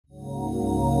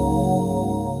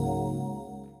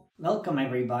Welcome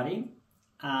everybody.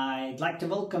 I'd like to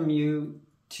welcome you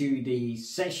to the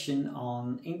session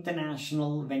on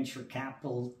international venture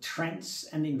capital trends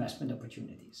and investment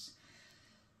opportunities.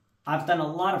 I've done a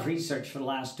lot of research for the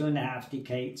last 2.5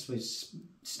 decades with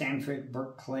Stanford,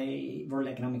 Berkeley, World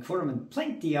Economic Forum, and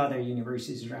plenty other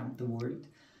universities around the world.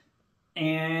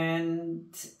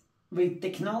 And with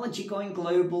technology going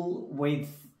global,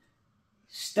 with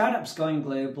startups going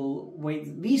global,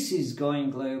 with VCs going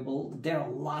global, there are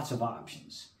lots of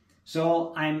options.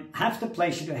 So I have the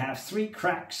pleasure to have 3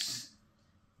 cracks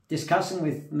discussing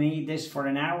with me this for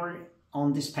an hour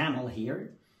on this panel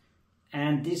here.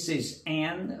 And this is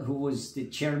Anne, who was the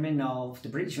chairman of the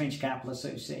British Venture Capital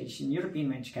Association, European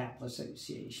Venture Capital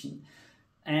Association,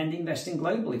 and investing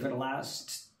globally for the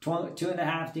last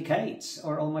 2.5 decades,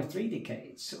 or almost 3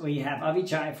 decades. We have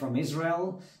Avichay from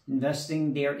Israel,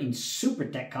 investing there in super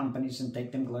tech companies and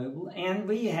take them global. And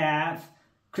we have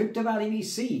Crypto Valley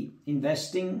VC,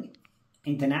 investing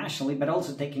internationally, but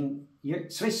also taking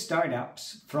Swiss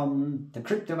startups from the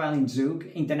Crypto Valley in Zug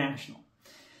international.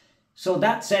 So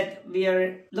that said, we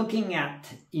are looking at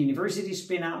university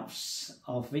spin-offs,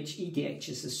 of which ETH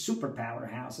is a super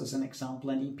powerhouse as an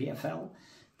example, and EPFL.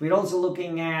 We're also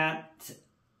looking at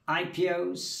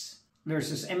IPOs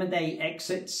versus M&A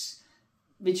exits,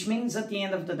 which means at the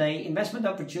end of the day, investment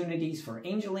opportunities for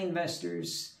angel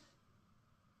investors,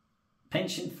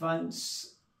 pension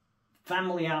funds,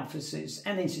 family offices,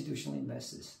 and institutional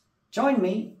investors. Join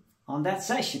me on that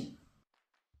session.